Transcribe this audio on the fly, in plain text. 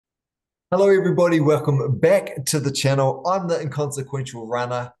Hello, everybody. Welcome back to the channel. I'm the Inconsequential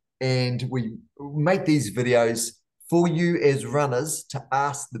Runner, and we make these videos for you as runners to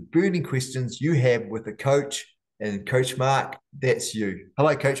ask the burning questions you have with a coach. And Coach Mark, that's you.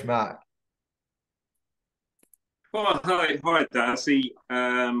 Hello, Coach Mark. Oh, hi, Darcy.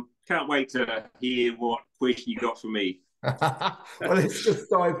 Can't wait to hear what question you got for me. Well, let's just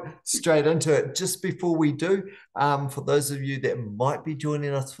dive straight into it. Just before we do, for those of you that might be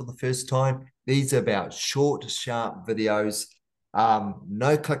joining us for the first time, these are about short, sharp videos,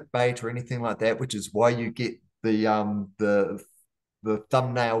 no clickbait or anything like that, which is why you get the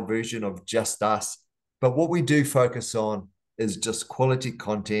thumbnail version of just us. But what we do focus on is just quality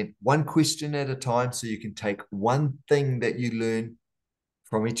content, one question at a time, so you can take one thing that you learn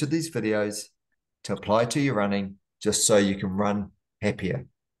from each of these videos to apply to your running, just so you can run happier.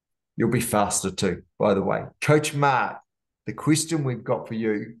 You'll be faster too, by the way. Coach Mark, the question we've got for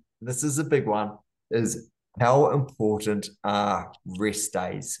you, this is a big one, is how important are rest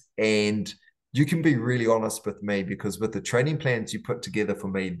days? And you can be really honest with me, because with the training plans you put together for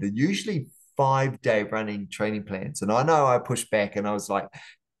me, they're usually 5-day running training plans. And I know I pushed back and I was like,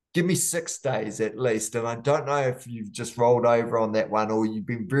 give me 6 days at least. And I don't know if you've just rolled over on that one or you've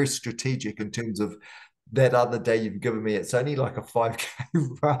been very strategic in terms of that other day you've given me. It's only like a 5K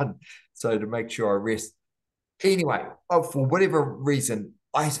run. So to make sure I rest. Anyway, for whatever reason,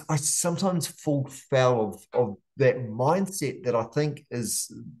 I sometimes fall foul of that mindset that I think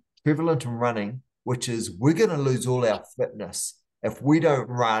is prevalent in running, which is we're going to lose all our fitness if we don't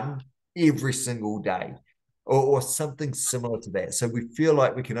run every single day or something similar to that. So we feel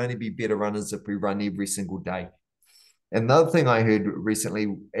like we can only be better runners if we run every single day. Another thing I heard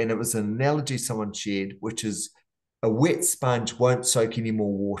recently, and it was an analogy someone shared, which is a wet sponge won't soak any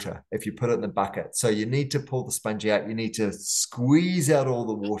more water if you put it in the bucket. So you need to pull the sponge out. You need to squeeze out all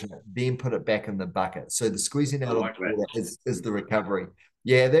the water, then put it back in the bucket. So the squeezing I out of like the that. water is the recovery.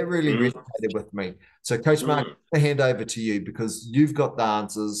 Yeah, that really Mm, resonated with me. So, Coach Mark, mm. I hand over to you because you've got the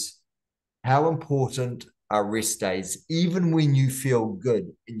answers. How important are rest days, even when you feel good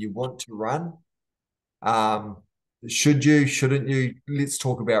and you want to run? Um, should you, shouldn't you? Let's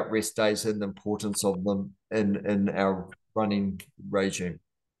talk about rest days and the importance of them in our running regime.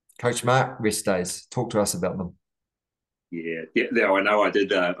 Coach Mark, rest days. Talk to us about them. Yeah. I know. Added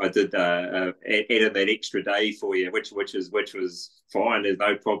that extra day for you, which was fine. There's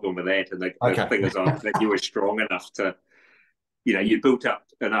no problem with that. And the Okay. thing is, that you were strong enough to, you built up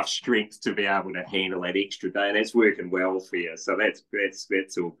enough strength to be able to handle that extra day, and that's working well for you. So that's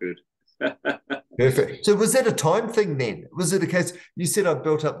all good. Perfect. So was that a time thing then? Was it a case you said I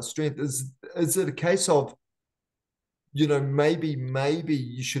built up the strength? Is it a case of maybe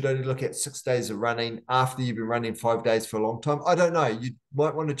you should only look at 6 days of running after you've been running 5 days for a long time. I don't know. You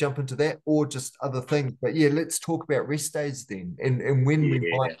might want to jump into that or just other things. But yeah, let's talk about rest days then and when we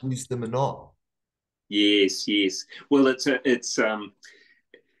might Yeah. use them or not. Yes. Yes. Well, I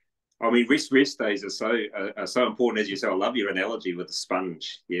mean, rest days are so important, as you say. I love your analogy with the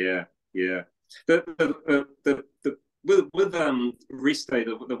sponge. Yeah, yeah. With rest day,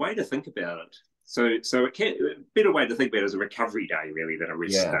 the way to think about it. So it can a better way to think about it is a recovery day really than a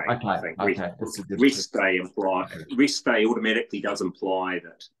rest Yeah. day. I Okay. think Okay. That's a good. rest day automatically does imply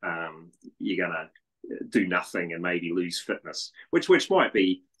that you're gonna do nothing and maybe lose fitness, which might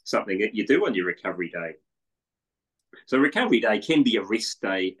be something that you do on your recovery day. So recovery day can be a rest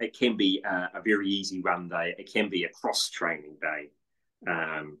day. It can be a very easy run day. It can be a cross training day.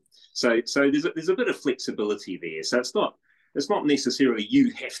 So there's a bit of flexibility there. So it's not necessarily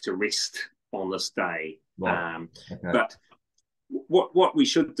you have to rest on this day. Right. Okay. But what we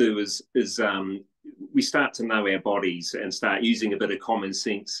should do is we start to know our bodies and start using a bit of common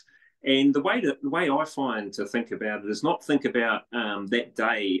sense. And the way I find to think about it is not think about that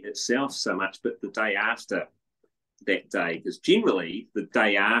day itself so much, but the day after that day, because generally the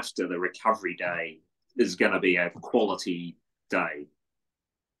day after the recovery day is going to be a quality day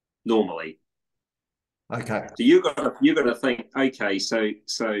normally. Okay. So you got to think, okay, so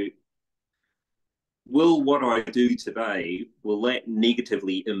will what I do today, will that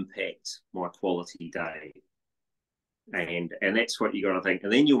negatively impact my quality day? And that's what you got to think,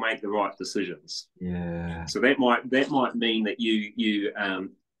 and then you'll make the right decisions. Yeah. So that might mean that you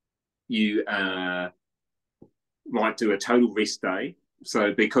might do a total rest day.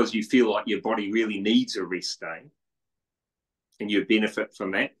 So because you feel like your body really needs a rest day, and you benefit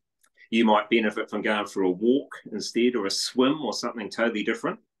from that. You might benefit from going for a walk instead, or a swim, or something totally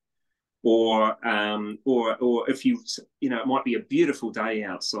different. Or if it might be a beautiful day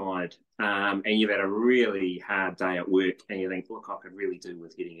outside, and you've had a really hard day at work, and you think, look, I could really do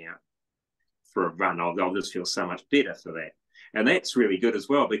with getting out for a run, I'll just feel so much better for that. And that's really good as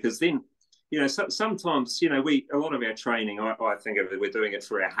well, because then, sometimes, a lot of our training, I think of it, we're doing it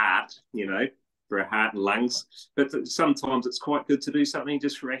for our heart, for our heart and lungs, but sometimes it's quite good to do something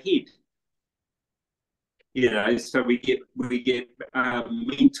just for our head. So we get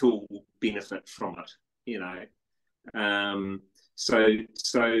mental benefit from it. So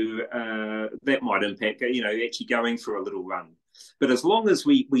that might impact, actually going for a little run. But as long as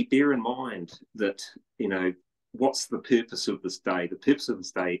we bear in mind that, what's the purpose of this day? The purpose of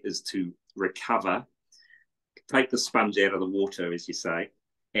this day is to recover, take the sponge out of the water, as you say,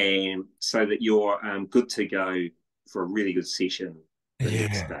 and so that you're good to go for a really good session the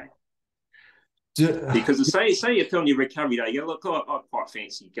next day. Because say you're feeling your recovery day, you look, I quite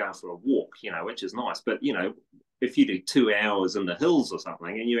fancy going for a walk, which is nice. But if you do 2 hours in the hills or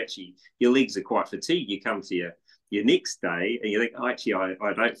something, and your legs are quite fatigued, you come to your next day and you think, I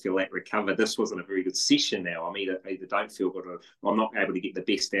don't feel that recovered. This wasn't a very good session now. I'm either don't feel good or I'm not able to get the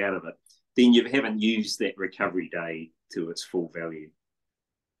best out of it. Then you haven't used that recovery day to its full value.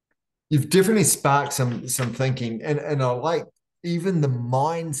 You've definitely sparked some thinking, and I like even the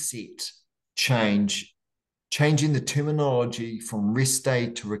mindset changing the terminology from rest day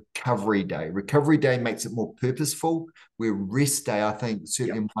to recovery day. Recovery day makes it more purposeful, where rest day, I think,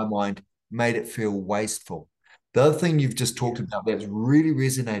 certainly in my mind, made it feel wasteful. The other thing you've just talked about that's really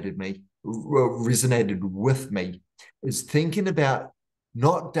resonated with me is thinking about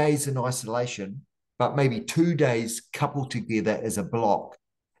not days in isolation, but maybe 2 days coupled together as a block.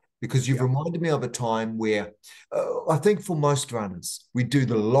 Because you've reminded me of a time where I think for most runners, we do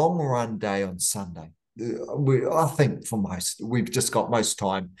the long run day on Sunday. I think for most, we've just got most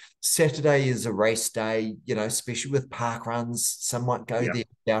time. Saturday is a race day, especially with park runs. Some might go there,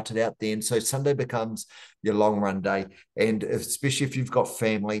 shout it out then. So Sunday becomes your long run day. And especially if you've got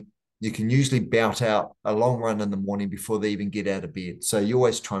family, you can usually bout out a long run in the morning before they even get out of bed. So you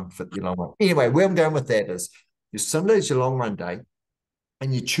always try and fit your long run. Anyway, where I'm going with that is your Sunday is your long run day.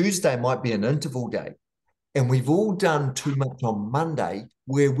 And your Tuesday might be an interval day. And we've all done too much on Monday,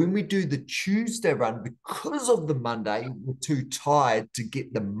 where when we do the Tuesday run, because of the Monday, we're too tired to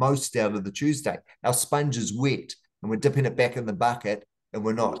get the most out of the Tuesday. Our sponge is wet and we're dipping it back in the bucket and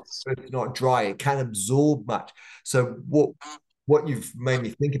it's not dry. It can't absorb much. So what you've made me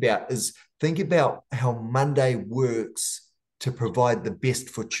think about how Monday works to provide the best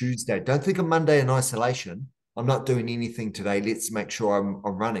for Tuesday. Don't think of Monday in isolation. I'm not doing anything today. Let's make sure I'm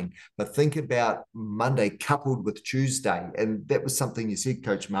running. But think about Monday coupled with Tuesday. And that was something you said,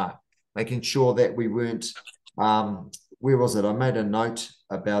 Coach Mark, making sure that we weren't, where was it? I made a note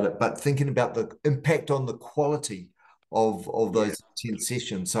about it, but thinking about the impact on the quality of those 10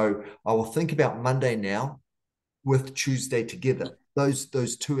 sessions. So I will think about Monday now with Tuesday together. Those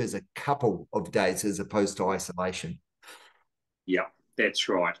two as a couple of days as opposed to isolation. Yeah, that's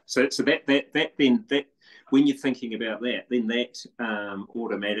right. So that when you're thinking about that, then that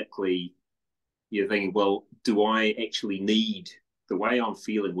automatically you're thinking, well, do I actually need the way I'm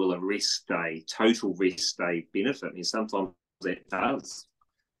feeling? Will a rest day, total rest day, benefit me? Sometimes that does.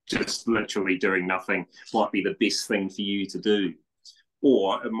 Just literally doing nothing might be the best thing for you to do,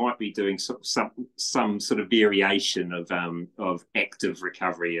 or it might be doing some sort of variation of active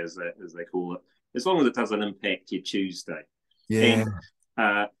recovery, as they call it, as long as it doesn't impact your Tuesday. Yeah.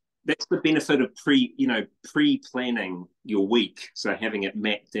 And that's the benefit of pre-planning your week. So having it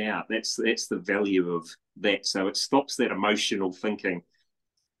mapped out, that's the value of that. So it stops that emotional thinking.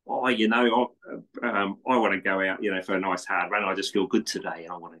 Oh, I want to go out, for a nice hard run. I just feel good today,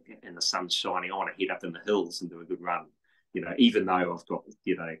 and I want to, and the sun's shining. I want to head up in the hills and do a good run. Even though I've got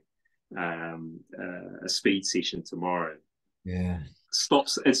a speed session tomorrow. Yeah.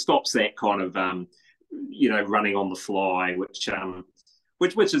 It stops that kind of running on the fly,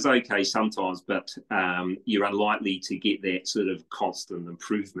 which is okay sometimes, but you're unlikely to get that sort of constant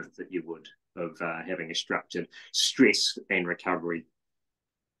improvement that you would of having a structured stress and recovery.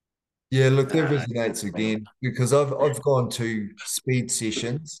 Yeah, look, that resonates again, because I've gone to speed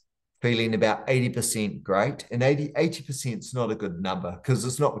sessions feeling about 80% great, and 80% is not a good number because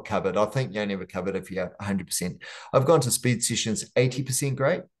it's not recovered. I think you only recovered if you're 100%. I've gone to speed sessions 80%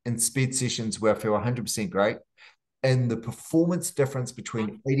 great and speed sessions where I feel 100% great. And the performance difference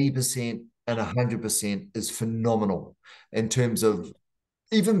between 80% and 100% is phenomenal in terms of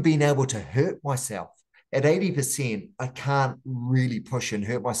even being able to hurt myself. At 80%, I can't really push and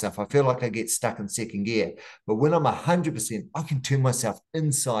hurt myself. I feel like I get stuck in second gear. But when I'm 100%, I can turn myself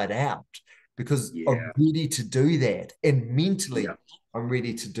inside out because I'm ready to do that. And mentally, I'm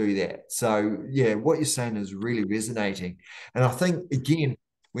ready to do that. So, yeah, what you're saying is really resonating. And I think, again,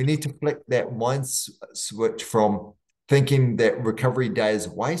 we need to flick that mind switch from thinking that recovery day is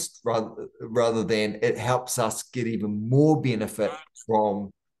waste rather than it helps us get even more benefit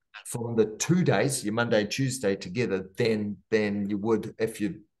from the 2 days, your Monday and Tuesday together, than you would if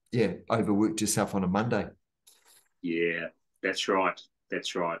you overworked yourself on a Monday. Yeah, that's right.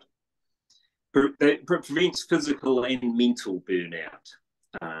 That's right. It prevents physical and mental burnout.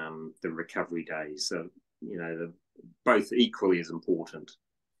 The recovery days, so both equally as important.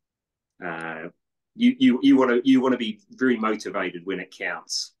 You want to be very motivated when it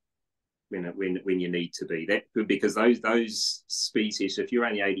counts, when you need to be. That because those species, if you're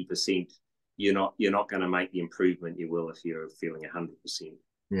only 80%, you're not going to make the improvement you will if you're feeling 100%.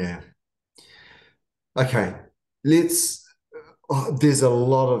 Yeah. Okay. There's a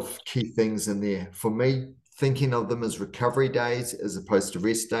lot of key things in there. For me, thinking of them as recovery days as opposed to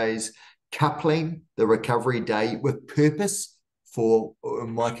rest days, coupling the recovery day with purpose for,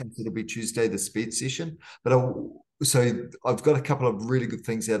 in my case, it'll be Tuesday, the speed session. So I've got a couple of really good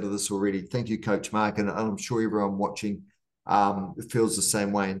things out of this already. Thank you, Coach Mark. And I'm sure everyone watching feels the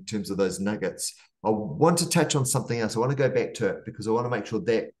same way in terms of those nuggets. I want to touch on something else. I want to go back to it because I want to make sure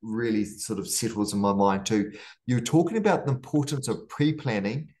that really sort of settles in my mind too. You're talking about the importance of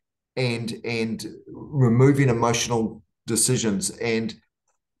pre-planning and removing emotional decisions. And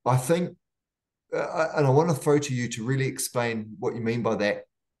I think, and I want to throw to you to really explain what you mean by that.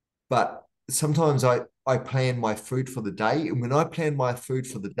 But sometimes I plan my food for the day. And when I plan my food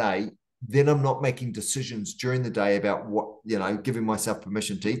for the day, then I'm not making decisions during the day about what, giving myself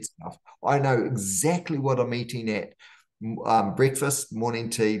permission to eat stuff. I know exactly what I'm eating at breakfast, morning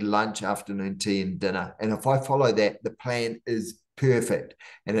tea, lunch, afternoon tea, and dinner. And if I follow that, the plan is perfect.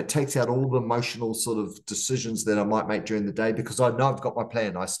 And it takes out all the emotional sort of decisions that I might make during the day because I know I've got my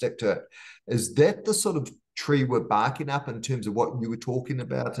plan. I stick to it. Is that the sort of tree we're barking up in terms of what you were talking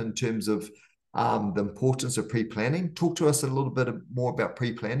about in terms of the importance of pre-planning? Talk to us a little bit more about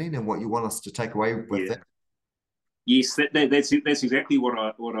pre-planning and what you want us to take away with that. Yes, that's exactly what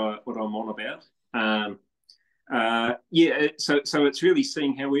I'm on about. So it's really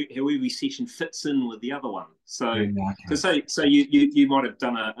seeing how every session fits in with the other one. So you might have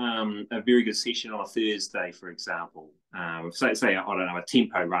done a very good session on a Thursday, for example. Say I don't know, a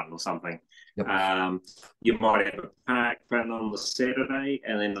tempo run or something. Yep. You might have a park run on the Saturday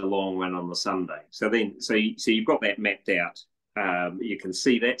and then a long run on the Sunday. So you've got that mapped out. You can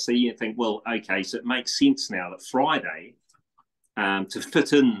see that. So you think, well, okay, so it makes sense now that Friday, to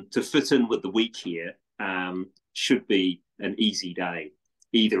fit in with the week here, should be an easy day,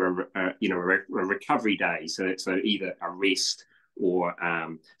 either a recovery day, so either a rest or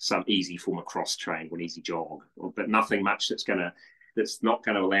some easy form of cross train, an easy jog, but nothing much that's not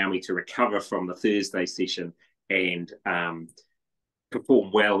going to allow me to recover from the Thursday session and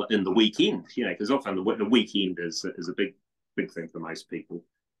perform well in the weekend. Because often the weekend is a big thing for most people.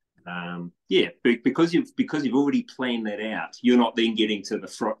 Because you've already planned that out, you're not then getting to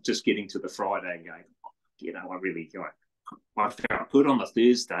the Friday and going, I felt good on the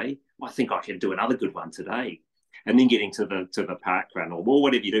Thursday. I think I can do another good one today, and then getting to the park run or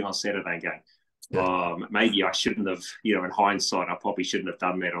whatever you're doing on Saturday and going, maybe I shouldn't have. In hindsight, I probably shouldn't have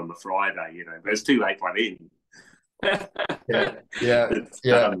done that on the Friday. But it's too late by then. Yeah.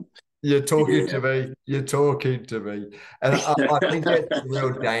 You're talking to me. You're talking to me, and I think that's the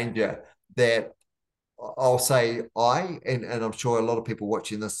real danger that. I'll say and I'm sure a lot of people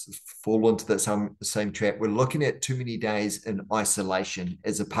watching this fall into that same trap. We're looking at too many days in isolation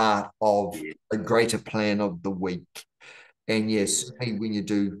as a part of a greater plan of the week. And yes, when you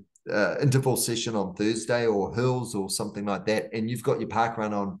do interval session on Thursday or hills or something like that, and you've got your park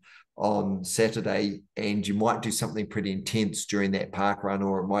run on Saturday, and you might do something pretty intense during that park run,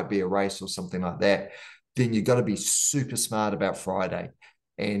 or it might be a race or something like that, then you've got to be super smart about Friday.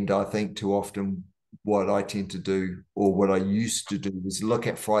 And I think too often what I tend to do, or what I used to do, is look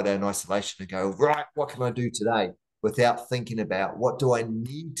at Friday in isolation and go, right, what can I do today? Without thinking about what do I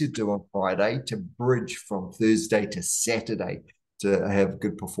need to do on Friday to bridge from Thursday to Saturday to have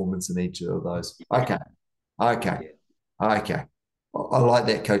good performance in each of those. Okay. I like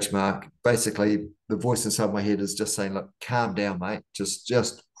that, Coach Mark. Basically, the voice inside my head is just saying, look, calm down, mate.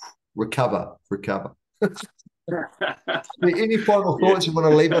 Just recover. Any final thoughts you want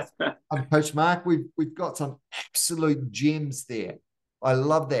to leave us, Coach Mark? We've got some absolute gems there. I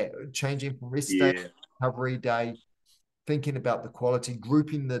love that. Changing from rest day, recovery day, thinking about the quality,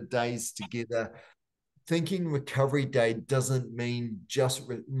 grouping the days together. Thinking recovery day doesn't mean just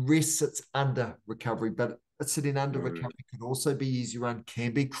rest sits under recovery, but sitting under recovery can also be easy run,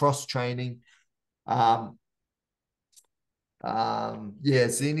 can be cross training. Yeah,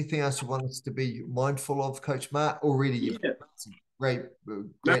 is there anything else you want us to be mindful of, Coach Mark? Already you've Yeah, some great, no,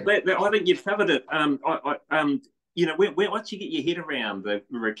 great. I think you've covered it. Once you get your head around the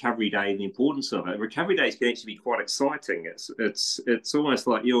recovery day and the importance of it, recovery days can actually be quite exciting. It's almost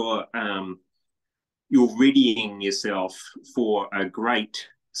like you're readying yourself for a great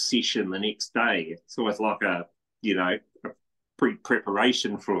session the next day. It's almost like a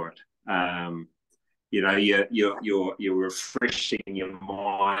pre-preparation for it. You're refreshing your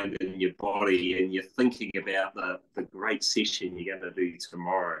mind and your body, and you're thinking about the great session you're going to do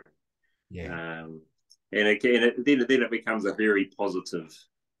tomorrow. Yeah, Um, then it becomes a very positive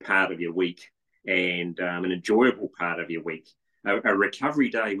part of your week, and an enjoyable part of your week. A recovery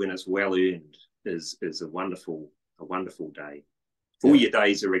day when it's well earned is a wonderful day. If all yeah. your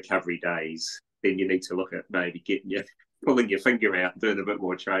days are recovery days, then you need to look at maybe pulling your finger out and doing a bit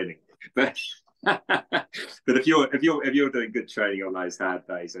more training. But but if you're doing good training on those hard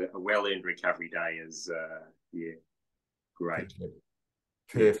days, a well earned recovery day is great. Perfect.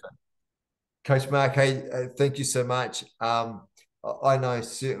 Yeah. Perfect. Coach Mark, hey, thank you so much. I know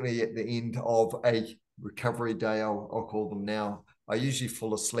certainly at the end of a recovery day, I'll call them now, I usually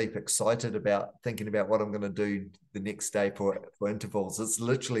fall asleep excited about thinking about what I'm going to do the next day for intervals. It's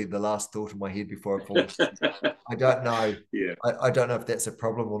literally the last thought in my head before I fall asleep. I don't know. Yeah. I don't know if that's a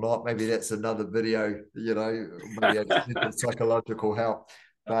problem or not. Maybe that's another video, maybe I just need some psychological help.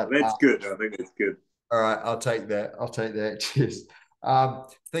 But That's good. I think that's good. all right, I'll take that. I'll take that. Cheers.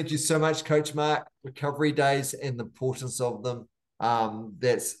 Thank you so much, Coach Mark. Recovery days and the importance of them.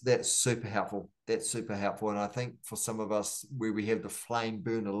 That's super helpful. That's super helpful. And I think for some of us where we have the flame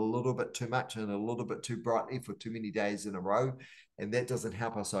burn a little bit too much and a little bit too brightly for too many days in a row, and that doesn't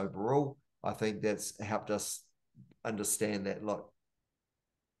help us overall. I think that's helped us understand that, look,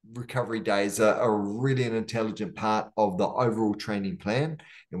 recovery days are really an intelligent part of the overall training plan,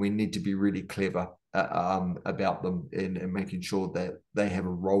 and we need to be really clever about them and making sure that they have a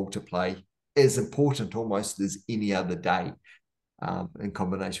role to play as important almost as any other day, in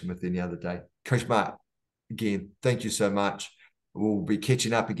combination with any other day. Coach Mark, again, thank you so much. We'll be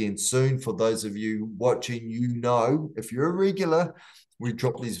catching up again soon. For those of you watching, if you're a regular, we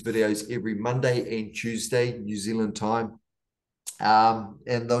drop these videos every Monday and Tuesday, New Zealand time.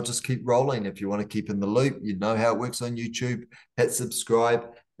 And they'll just keep rolling. If you want to keep in the loop, you know how it works on YouTube. Hit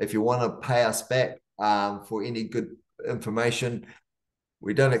subscribe. If you want to pay us back for any good information,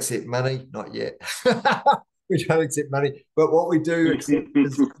 we don't accept money, not yet. We don't accept money, but what we do accept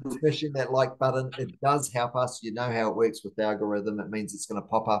is smashing that like button. It does help us. You know how it works with the algorithm. It means it's going to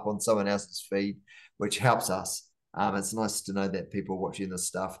pop up on someone else's feed, which helps us. It's nice to know that people are watching this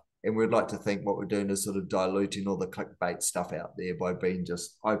stuff. And we'd like to think what we're doing is sort of diluting all the clickbait stuff out there by being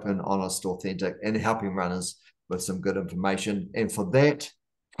just open, honest, authentic, and helping runners with some good information. And for that,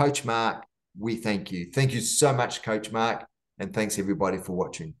 Coach Mark, we thank you. Thank you so much, Coach Mark. And thanks everybody for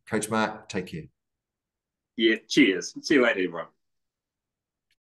watching. Coach Mark, take care. Yeah. Cheers. See you later, everyone.